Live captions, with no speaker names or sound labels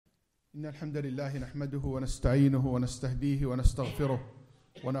إن الحمد لله نحمده ونستعينه ونستهديه ونستغفره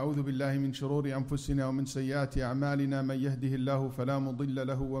ونعوذ بالله من شرور أنفسنا ومن سيئات أعمالنا من يهده الله فلا مضل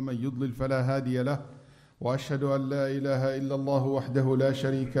له ومن يضلل فلا هادي له وأشهد أن لا إله إلا الله وحده لا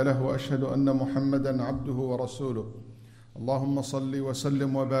شريك له وأشهد أن محمدا عبده ورسوله اللهم صل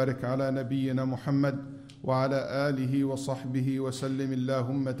وسلم وبارك على نبينا محمد وعلى آله وصحبه وسلم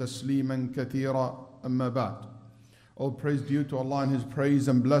اللهم تسليما كثيرا أما بعد. All praise due to Allah and His praise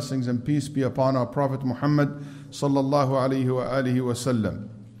and blessings and peace be upon our Prophet Muhammad sallallahu alayhi wa alihi wa sallam.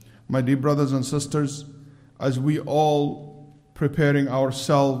 My dear brothers and sisters, as we all preparing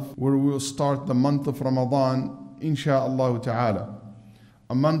ourselves where we will start the month of Ramadan, insha'Allah ta'ala,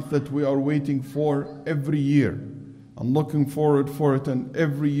 a month that we are waiting for every year and looking forward for it, and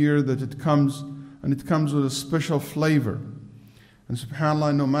every year that it comes, and it comes with a special flavor. And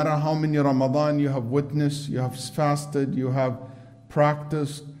subhanAllah, no matter how many Ramadan you have witnessed, you have fasted, you have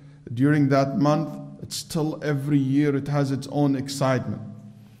practiced during that month, it's still every year it has its own excitement.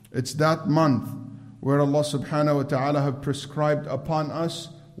 It's that month where Allah subhanahu wa ta'ala have prescribed upon us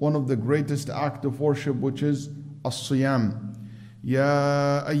one of the greatest acts of worship, which is as-siyam.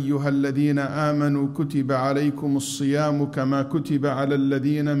 يا أيها الذين آمنوا كتب عليكم الصيام كما كتب على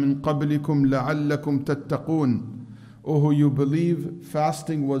الذين من قبلكم لعلكم تتقون. O who you believe,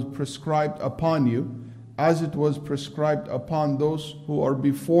 fasting was prescribed upon you as it was prescribed upon those who are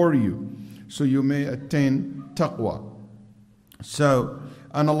before you, so you may attain taqwa. So,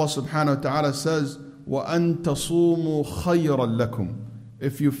 and Allah subhanahu wa ta'ala says, وَأَن تَصُومُوا خَيْرًا لَكُمْ.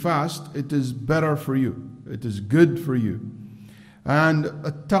 If you fast, it is better for you. It is good for you. And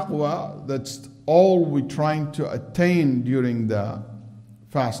taqwa, that's all we're trying to attain during the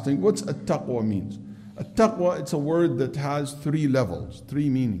fasting. What's taqwa means? Taqwa, it's a word that has three levels, three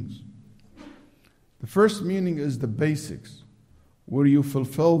meanings. The first meaning is the basics, where you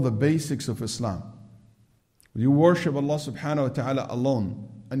fulfill the basics of Islam. You worship Allah subhanahu wa ta'ala alone,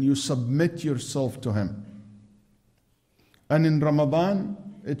 and you submit yourself to Him. And in Ramadan,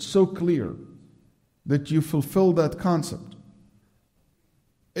 it's so clear that you fulfill that concept.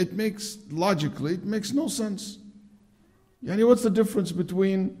 It makes no sense. Yani, what's the difference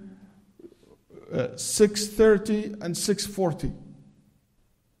between 6:30 and 6:40?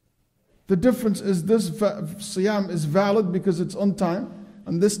 The difference is this siyam is valid because it's on time,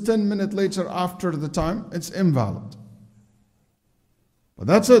 and this 10 minutes later after the time, it's invalid. But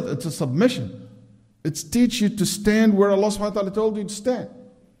that's it, it's a submission. It's teach you to stand where Allah subhanahu wa ta'ala told you to stand.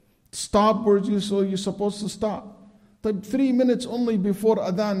 Stop where you're supposed to stop. 3 minutes only before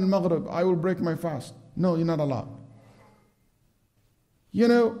adhan and maghrib, I will break my fast. No, you're not allowed. You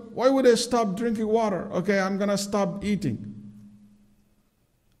know, why would I stop drinking water? Okay, I'm going to stop eating.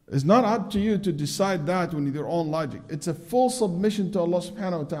 It's not up to you to decide that with your own logic. It's a full submission to Allah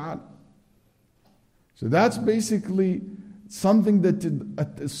subhanahu wa ta'ala. So that's basically something that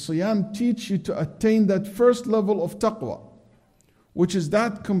Siyam teach you to attain that first level of taqwa, which is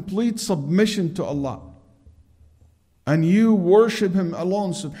that complete submission to Allah. And you worship Him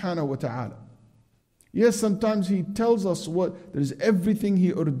alone subhanahu wa ta'ala. Yes, sometimes He tells us there is everything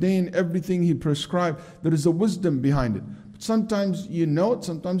He ordained, everything He prescribed. There is a wisdom behind it. But sometimes you know it,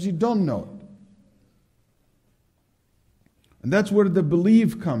 sometimes you don't know it. And that's where the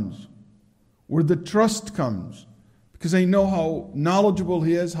belief comes, where the trust comes. Because I know how knowledgeable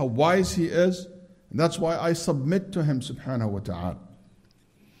He is, how wise He is. And that's why I submit to Him subhanahu wa ta'ala.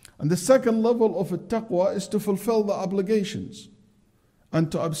 And the second level of taqwa is to fulfill the obligations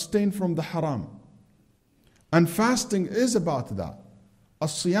and to abstain from the haram. And fasting is about that.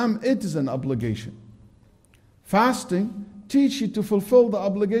 As-siyam, it is an obligation. Fasting teach you to fulfill the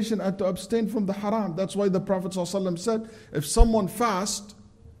obligation and to abstain from the haram. That's why the Prophet ﷺ said, if someone fasts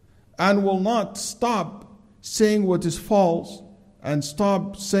and will not stop saying what is false and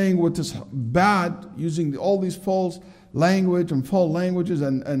stop saying what is bad, using all these false language and false languages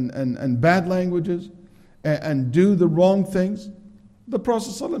and bad languages, and do the wrong things, the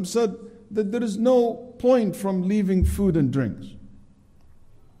Prophet ﷺ said that there is no point from leaving food and drinks.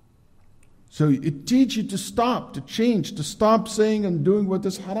 So it teaches you to stop, to change, to stop saying and doing what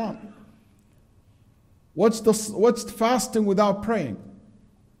is haram. What's fasting without praying?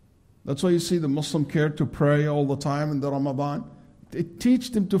 That's why you see the Muslim care to pray all the time in the Ramadan. It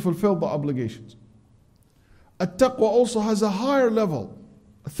teaches them to fulfill the obligations. At-taqwa also has a higher level,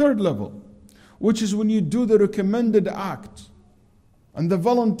 a third level, which is when you do the recommended act and the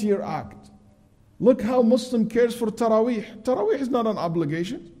volunteer act. Look how Muslim cares for Taraweeh. Taraweeh is not an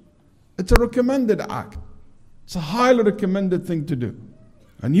obligation. It's a recommended act. It's a highly recommended thing to do.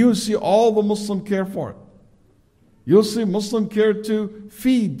 And you see all the Muslim care for it. You'll see Muslim care to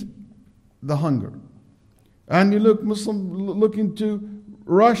feed the hunger. And you look, Muslim looking to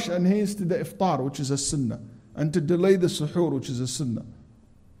rush and haste to the iftar, which is a sunnah. And to delay the suhoor, which is a sunnah.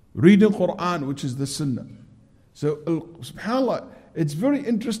 Reading Quran, which is the sunnah. So, subhanAllah, it's very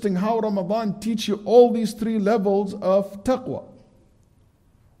interesting how Ramadan teach you all these three levels of taqwa.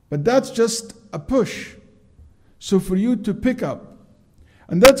 But that's just a push. So for you to pick up.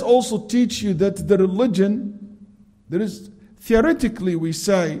 And that's also teach you that the religion, there is, theoretically we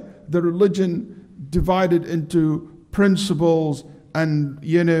say, the religion divided into principles and,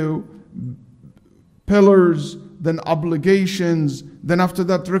 pillars, then obligations, then after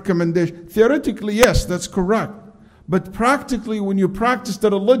that recommendation. Theoretically, yes, that's correct. But practically, when you practice the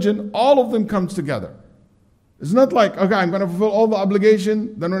religion, all of them comes together. It's not like, okay, I'm going to fulfill all the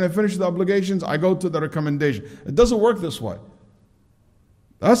obligations, then when I finish the obligations, I go to the recommendation. It doesn't work this way.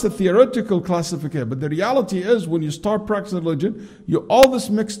 That's the theoretical classification. But the reality is, when you start practicing religion, all this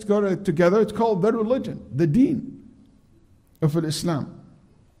mixed together, it's called the religion, the deen of Islam.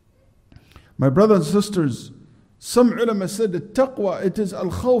 My brothers and sisters, some ulama said that taqwa, it is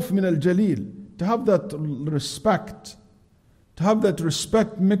al-khawf min al-jaleel. To have that respect. To have that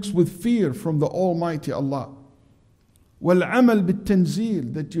respect mixed with fear from the Almighty Allah. وَالْعَمَلْ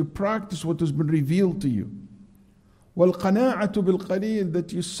بِالتَّنْزِيل, that you practice what has been revealed to you. وَالْقَنَاعَةُ بِالْقَلِيلِ,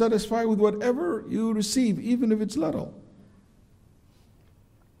 that you satisfy with whatever you receive, even if it's little.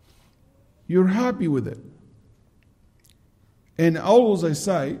 You're happy with it. And always I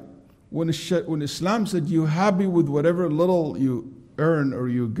say, when Islam said you're happy with whatever little you earn or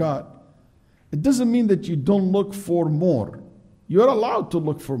you got, it doesn't mean that you don't look for more. You're allowed to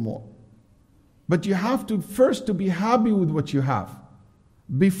look for more. But you have to first to be happy with what you have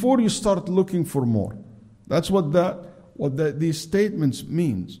before you start looking for more. That's what these statements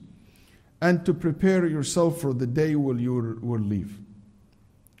means. And to prepare yourself for the day when you will leave.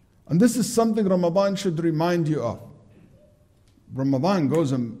 And this is something Ramadan should remind you of. Ramadan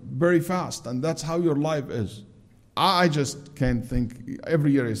goes very fast, and that's how your life is. I just can't think,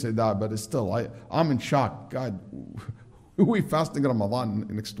 every year I say that, but it's still, I'm in shock. God, we're fasting Ramadan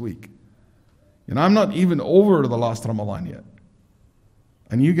next week. And I'm not even over the last Ramadan yet.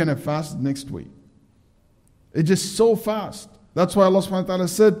 And you're going to fast next week. It's just so fast. That's why Allah subhanahu wa ta'ala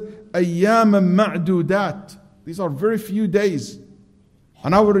said, أَيَّامًا مَعْدُودَاتٍ. These are very few days.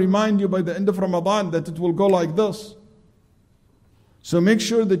 And I will remind you by the end of Ramadan that it will go like this. So make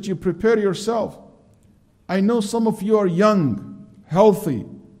sure that you prepare yourself. I know some of you are young, healthy,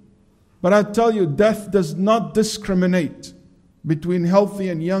 but I tell you, death does not discriminate between healthy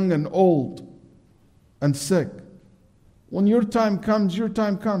and young and old and sick. When your time comes, your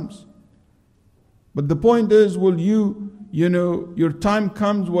time comes. But the point is, will your time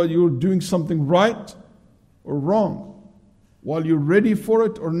comes while you're doing something right or wrong, while you're ready for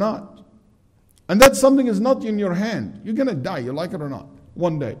it or not. And that something is not in your hand. You're going to die, you like it or not,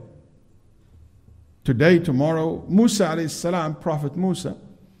 one day. Today, tomorrow, Musa alayhi salam, Prophet Musa,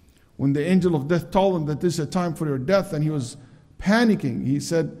 when the angel of death told him that this is a time for your death, and he was panicking, he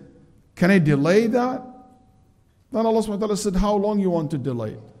said, can I delay that? Then Allah subhanahu wa ta'ala said, how long you want to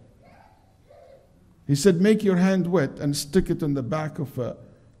delay it? He said, make your hand wet and stick it in the back of a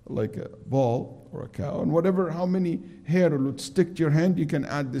ball or a cow, and how many hair would stick to your hand, you can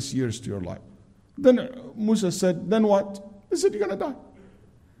add this years to your life. Then Musa said, then what? He said, you're going to die.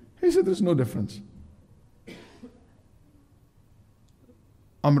 He said, there's no difference.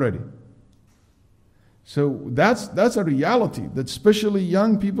 I'm ready. So that's a reality that especially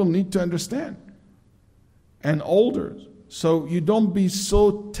young people need to understand. And older. So you don't be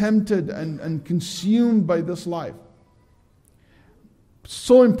so tempted and consumed by this life.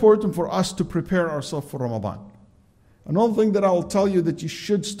 So important for us to prepare ourselves for Ramadan. Another thing that I will tell you that you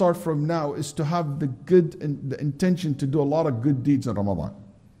should start from now is to have the intention to do a lot of good deeds in Ramadan.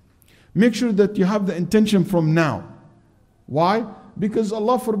 Make sure that you have the intention from now. Why? Because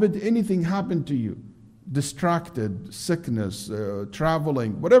Allah forbid anything happen to you. Distracted, sickness,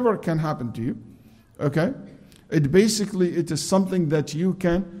 traveling, whatever can happen to you. Okay? It is something that you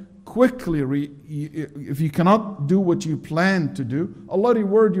can quickly, if you cannot do what you plan to do, Allah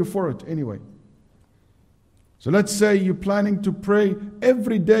reward you for it anyway. So let's say you're planning to pray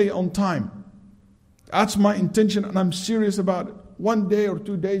every day on time. That's my intention and I'm serious about it. 1 day or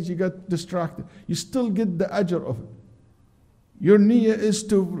 2 days you get distracted. You still get the ajr of it. Your niyyah is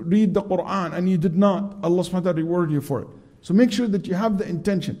to read the Quran and you did not. Allah subhanahu wa ta'ala reward you for it. So make sure that you have the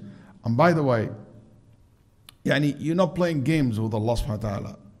intention. And by the way, you're not playing games with Allah subhanahu wa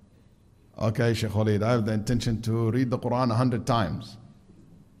ta'ala. Okay, Shaykh Waleed, I have the intention to read the Quran 100 times.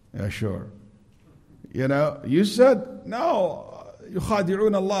 Yeah, sure. You said, no,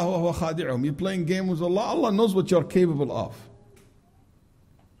 يخادعون الله وهو خادعهم. You're playing games with Allah. Allah knows what you're capable of.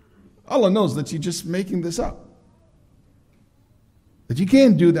 Allah knows that you're just making this up. That you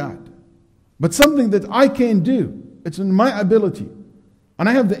can't do that. But something that I can do, it's in my ability. And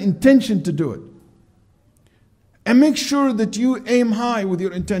I have the intention to do it. And make sure that you aim high with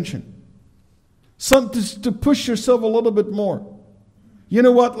your intention. To push yourself a little bit more. You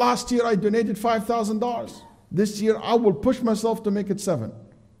know what? Last year I donated $5,000. This year I will push myself to make it 7.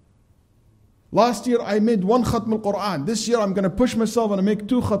 Last year I made 1 khatm al-Quran. This year I'm going to push myself and make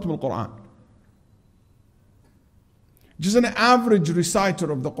 2 khatm al-Quran. Just an average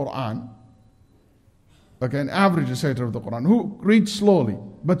reciter of the Quran. Okay, an average reciter of the Quran who reads slowly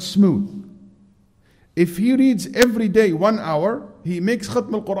but smooth. If he reads every day 1 hour, he makes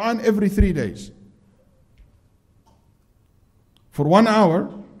khatm al-Quran every 3 days. For 1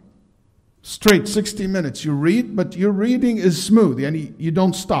 hour, straight 60 minutes, you read, but your reading is smooth, and you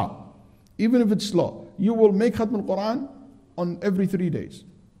don't stop. Even if it's slow, you will make khatm al-Quran on every 3 days.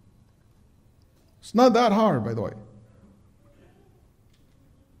 It's not that hard, by the way.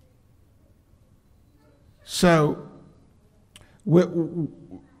 So,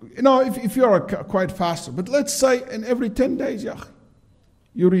 if you are quite faster, but let's say in every 10 days,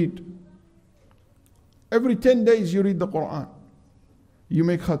 you read. Every 10 days you read the Quran. You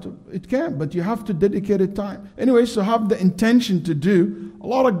make khatm. It can, but you have to dedicate it time. Anyway, so have the intention to do a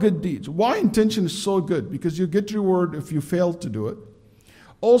lot of good deeds. Why intention is so good? Because you get reward if you fail to do it.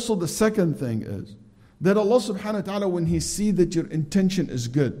 Also, the second thing is that Allah subhanahu wa ta'ala, when He sees that your intention is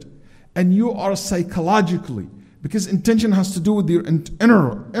good, and you are psychologically, because intention has to do with your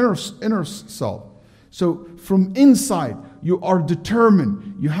inner self. So from inside, you are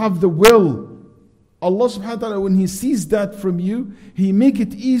determined, you have the will. Allah subhanahu wa ta'ala, when He sees that from you, He make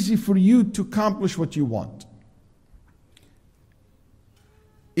it easy for you to accomplish what you want.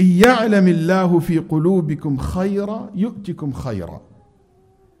 إِن يَعْلَمِ اللَّهُ فِي قُلُوبِكُمْ خَيْرًا يُؤْتِكُمْ خَيْرًا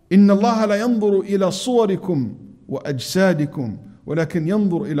إِنَّ اللَّهَ لَا يَنْظُرُ إِلَى صُوَرِكُمْ وَأَجْسَادِكُمْ وَلَكِنْ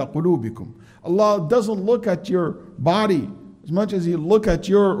يَنْظُرُ إِلَى قُلُوبِكُمْ. Allah doesn't look at your body as much as He looks at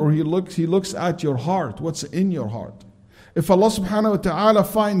He looks at your heart, what's in your heart. If Allah subhanahu wa ta'ala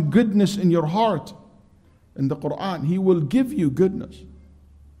find goodness in your heart, in the Quran, He will give you goodness.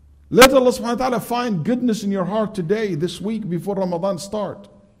 Let Allah subhanahu wa ta'ala find goodness in your heart today, this week, before Ramadan start.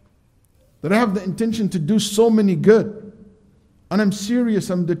 That I have the intention to do so many good. And I'm serious,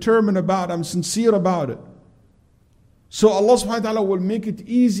 I'm determined about it, I'm sincere about it. So Allah subhanahu wa ta'ala will make it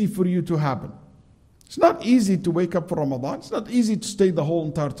easy for you to happen. It's not easy to wake up for Ramadan. It's not easy to stay the whole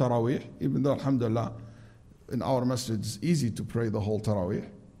entire Taraweeh, even though alhamdulillah, in our masjid it's easy to pray the whole Taraweeh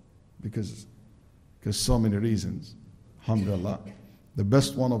because so many reasons. Alhamdulillah. The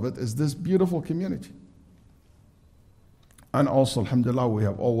best one of it is this beautiful community. And also, alhamdulillah, we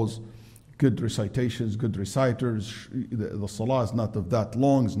have always good recitations, good reciters. The salah is not that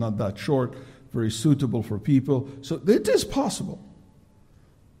long, it's not that short, very suitable for people. So it is possible.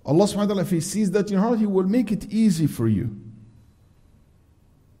 Allah subhanahu wa ta'ala, if He sees that in your heart, He will make it easy for you.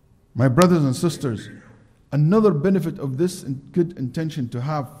 My brothers and sisters, another benefit of this good intention to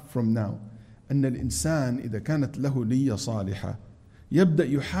have from now, أن الإنسان إذا كانت له نية صالحة يبدأ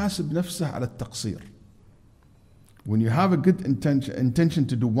يحاسب نفسه على التقصير. When you have a good intention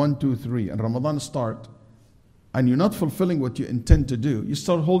to do 1, 2, 3, and Ramadan start, and you're not fulfilling what you intend to do, you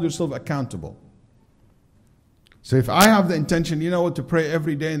start hold yourself accountable. So if I have the intention, to pray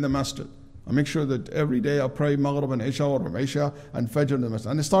every day in the masjid, I make sure that every day I pray Maghrib and Isha or Isha and Fajr in the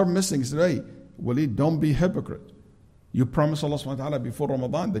masjid, and I start missing. I say, hey, Waleed, don't be hypocrite. You promise Allah subhanahu wa ta'ala before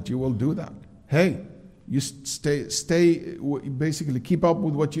Ramadan that you will do that. Hey, you basically keep up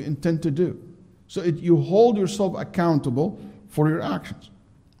with what you intend to do. So you hold yourself accountable for your actions.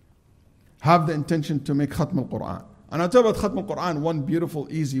 Have the intention to make Khatm al-Quran. And I'll tell you about Khatm al-Quran, one beautiful,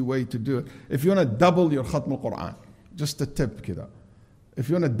 easy way to do it. If you want to double your Khatm al-Quran, just a tip, kida. If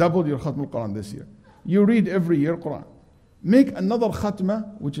you want to double your Khatm al-Quran this year, you read every year Quran. Make another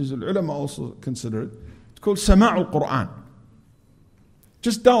Khatma, which is al-ulama also consider it. It's called Sama' al-Quran.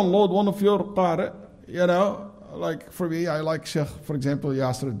 Just download one of your qari, like for me, I like Sheikh, for example,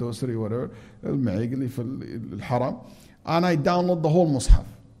 Yasir al-Dosri, whatever, al-Ma'igli for al-Haram, and I download the whole Mus'haf.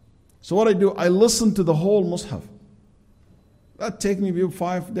 So what I do, I listen to the whole Mus'haf. That takes me about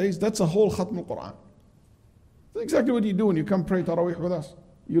 5 days. That's a whole Khatm al-Quran. That's exactly what you do when you come pray Taraweeh with us.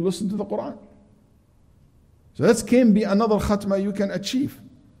 You listen to the Quran. So that can be another Khatma you can achieve.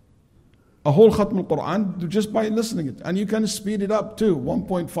 A whole Khatm al-Quran just by listening it. And you can speed it up too,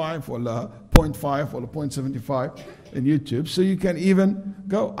 1.5 or 0.5 or 0.75 in YouTube. So you can even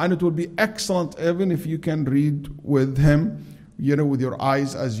go. And it will be excellent even if you can read with him, with your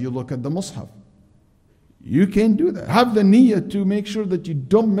eyes as you look at the Mus'haf. You can't do that. Have the niyyah to make sure that you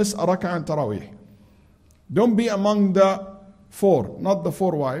don't miss a rak'ah in Taraweeh. Don't be among the 4, not the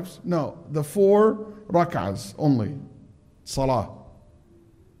 4 wives. No, the 4 rak'ahs only. Salah.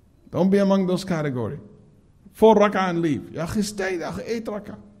 Don't be among those category. 4 rak'ah and leave. Ya akhi, stay there, 8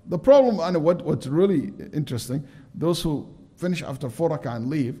 rak'ah. The problem, and what's really interesting, those who finish after 4 rak'ah and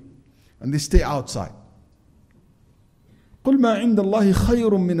leave, and they stay outside. قُلْ مَا عِنْدَ اللَّهِ خَيْرٌ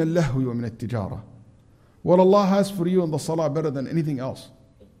مِّنَ اللَّهْوِ وَمِنَ التِّجَارَةِ. What Allah has for you in the salah better than anything else.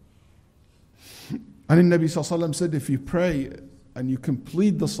 And the Nabi ﷺ said, if you pray and you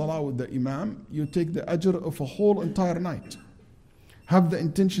complete the salah with the imam, you take the ajr of a whole entire night. Have the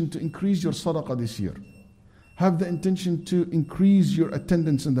intention to increase your sadaqah this year. Have the intention to increase your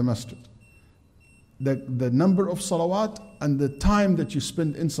attendance in the masjid. The number of salawat and the time that you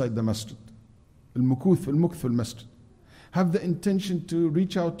spend inside the masjid. Al-mukuth fil masjid. Have the intention to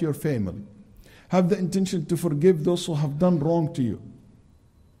reach out to your family. Have the intention to forgive those who have done wrong to you.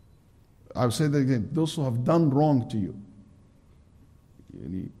 I'll say that again. Those who have done wrong to you.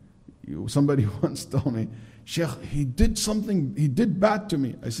 Somebody once told me, Sheikh, he did bad to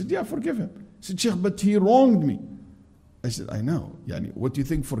me. I said, yeah, forgive him. He said, Sheikh, but he wronged me. I said, I know. What do you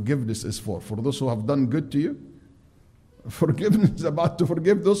think forgiveness is for? For those who have done good to you? Forgiveness is about to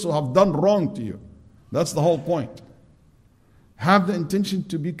forgive those who have done wrong to you. That's the whole point. Have the intention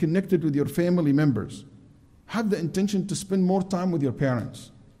to be connected with your family members. Have the intention to spend more time with your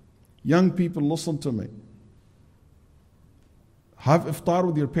parents. Young people, listen to me. Have iftar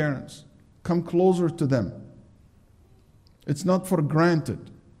with your parents. Come closer to them. It's not for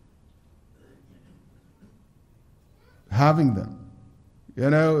granted. Having them. You're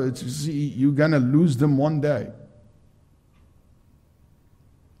going to lose them one day.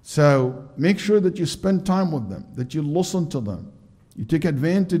 So make sure that you spend time with them, that you listen to them. You take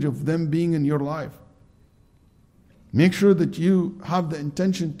advantage of them being in your life. Make sure that you have the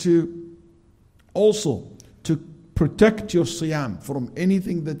intention to also to protect your siyam from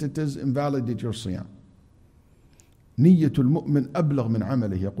anything that it is invalidate your siyam. نية المؤمن أبلغ من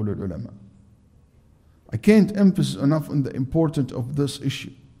عمله يقول العلماء. I can't emphasize enough on the importance of this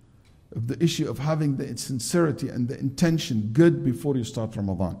issue. Of the issue of having the sincerity and the intention good before you start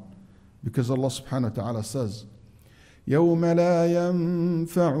Ramadan. Because Allah subhanahu wa ta'ala says, يَوْمَ لَا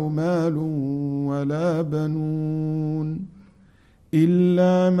يَنْفَعُ مَالٌ وَلَا بَنُونَ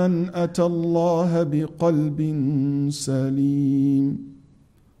إِلَّا مَنْ أَتَى اللَّهَ بِقَلْبٍ سَلِيمٍ.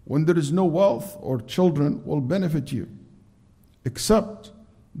 When there is no wealth or children will benefit you, except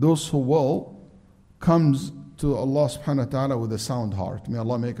those who will comes to Allah subhanahu wa ta'ala with a sound heart. May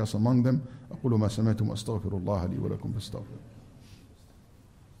Allah make us among them. أقول ما سمعتم وأستغفر الله لي ولكم فاستغفروا.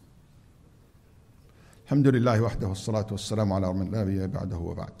 الحمد لله وحده والصلاة والسلام على من لا نبي بعده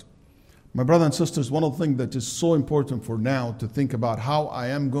وبعد. My brothers and sisters, one of the things that is so important for now to think about how I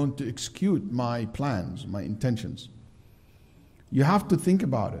am going to execute my plans, my intentions. You have to think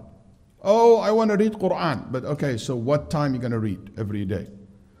about it. Oh, I want to read Quran. But okay, so what time are you going to read every day?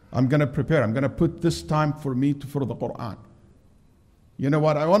 I'm going to prepare. I'm going to put this time for me for the Quran. You know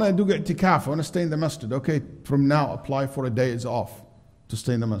what? I want to do i'tikaf. I want to stay in the masjid. Okay, from now, apply for a day is off to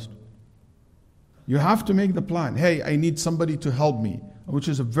stay in the masjid. You have to make the plan. Hey, I need somebody to help me, which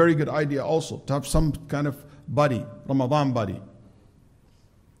is a very good idea also, to have some kind of buddy, Ramadan buddy.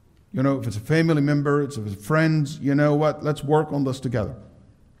 If it's a family member, if it's friends, you know what? Let's work on this together.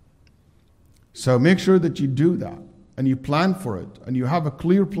 So make sure that you do that. And you plan for it, and you have a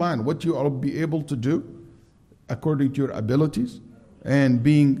clear plan, what you will be able to do according to your abilities and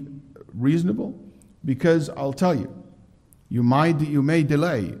being reasonable. Because I'll tell you, you may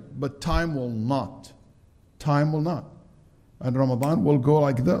delay, but time will not. Time will not. And Ramadan will go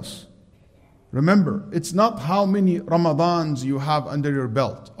like this. Remember, it's not how many Ramadans you have under your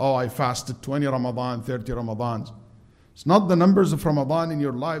belt. Oh, I fasted 20 Ramadan, 30 Ramadans. It's not the numbers of Ramadan in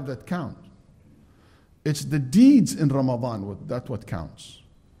your life that count. It's the deeds in Ramadan, that's what counts.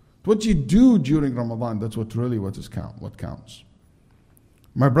 What you do during Ramadan, that's what counts.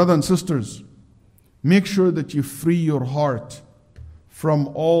 My brothers and sisters, make sure that you free your heart from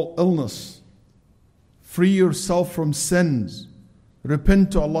all illness. Free yourself from sins.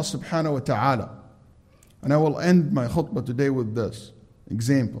 Repent to Allah subhanahu wa ta'ala. And I will end my khutbah today with this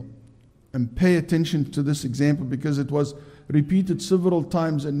example. And pay attention to this example because it was repeated several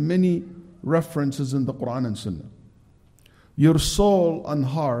times in many references in the Quran and Sunnah. Your soul and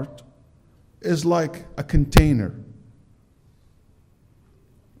heart is like a container.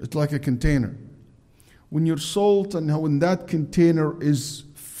 It's like a container. When your soul and when that container is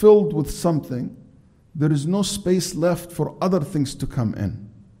filled with something, there is no space left for other things to come in.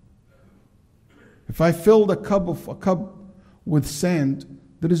 If I filled a cup with sand,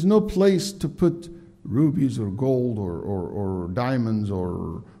 there is no place to put rubies or gold or diamonds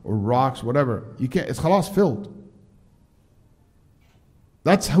or rocks, whatever. You can't. It's khalas filled.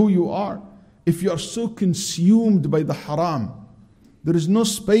 That's who you are. If you are so consumed by the haram, there is no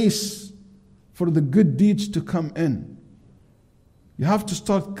space for the good deeds to come in. You have to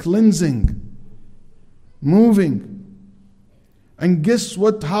start cleansing, moving. And guess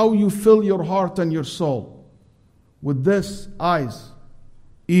what? How you fill your heart and your soul? With this: eyes,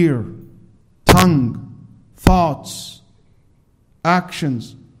 ear, tongue, thoughts,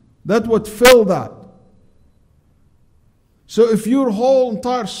 actions. That's what fill that. So if your whole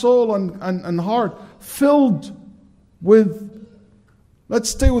entire soul and heart filled with, let's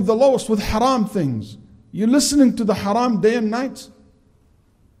stay with the lowest, with haram things. You're listening to the haram day and night.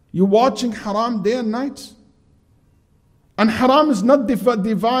 You're watching haram day and night. And haram is not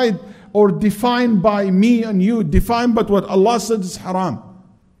divided or defined by me and you. Defined by what Allah said is haram.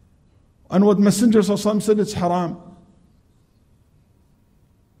 And what Messenger ﷺ said it's haram.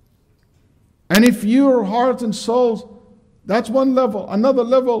 And if your heart and soul, that's one level. Another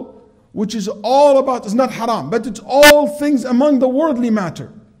level, which is all about, it's not haram, but it's all things among the worldly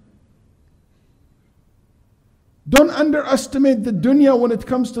matter. Don't underestimate the dunya when it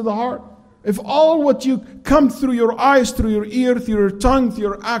comes to the heart. If all what you come through your eyes, through your ear, through your tongue, through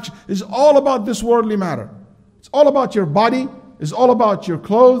your action, is all about this worldly matter. It's all about your body, it's all about your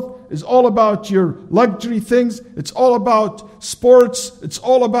clothes, it's all about your luxury things, it's all about sports, it's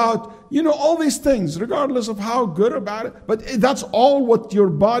all about, all these things, regardless of how good or bad. But that's all what your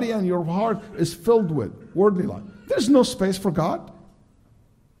body and your heart is filled with, worldly life. There's no space for God.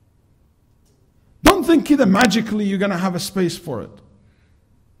 Don't think that magically you're going to have a space for it.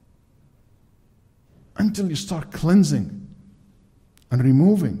 Until you start cleansing and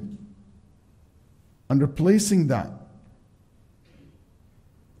removing and replacing that.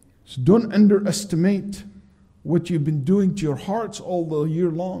 So don't underestimate what you've been doing to your hearts all the year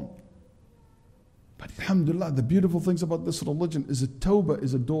long. But alhamdulillah, the beautiful things about this religion is that tawbah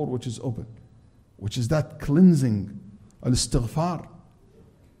is a door which is open, which is that cleansing, al-istighfar.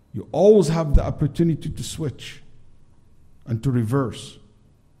 You always have the opportunity to switch and to reverse.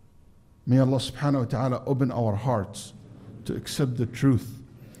 May Allah subhanahu wa ta'ala open our hearts to accept the truth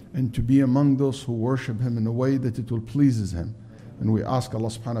and to be among those who worship Him in a way that it will pleases Him. And we ask Allah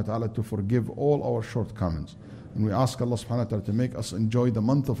subhanahu wa ta'ala to forgive all our shortcomings. And we ask Allah subhanahu wa ta'ala to make us enjoy the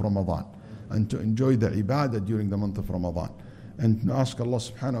month of Ramadan and to enjoy the ibadah during the month of Ramadan. And to ask Allah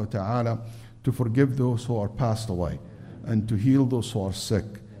subhanahu wa ta'ala to forgive those who are passed away and to heal those who are sick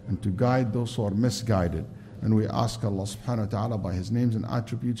and to guide those who are misguided. And we ask Allah subhanahu wa ta'ala by His names and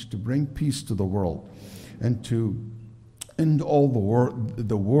attributes to bring peace to the world and to end all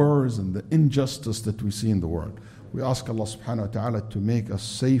the wars and the injustice that we see in the world. We ask Allah subhanahu wa ta'ala to make us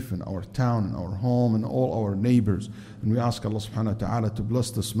safe in our town, in our home, and all our neighbors. And we ask Allah subhanahu wa ta'ala to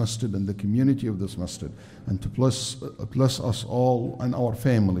bless this masjid and the community of this masjid, and to bless us all and our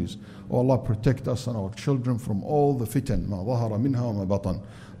families. Oh Allah, protect us and our children from all the fitan, ما ظهر منها وما بطن.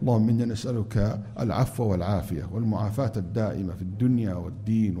 اللهم إنا نسألك العفو والعافية والمعافاة الدائمة في الدنيا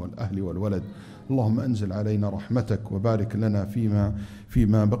والدين والأهل والولد. اللهم أنزل علينا رحمتك وبارك لنا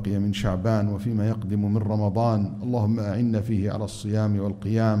فيما بقي من شعبان وفيما يقدم من رمضان. اللهم أعنا فيه على الصيام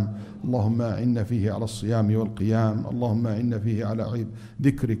والقيام. اللهم أعنا فيه على الصيام والقيام. اللهم أعنا فيه على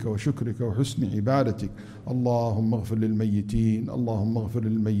ذكرك وشكرك وحسن عبادتك. اللهم اغفر للميتين. اللهم اغفر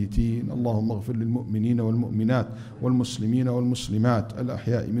للميتين. اللهم اغفر للمؤمنين والمؤمنات والمسلمين والمسلمات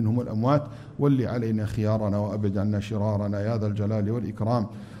الأحياء منهم والأموات. ولي علينا خيارنا وأبد عنا شرارنا يا ذا الجلال والإكرام.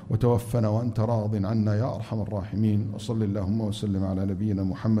 وتوفنا وأنت راض عنا يا أرحم الراحمين. وصل اللهم وسلم على نبينا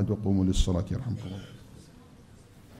محمد وقوموا للصلاة يرحمكم الله.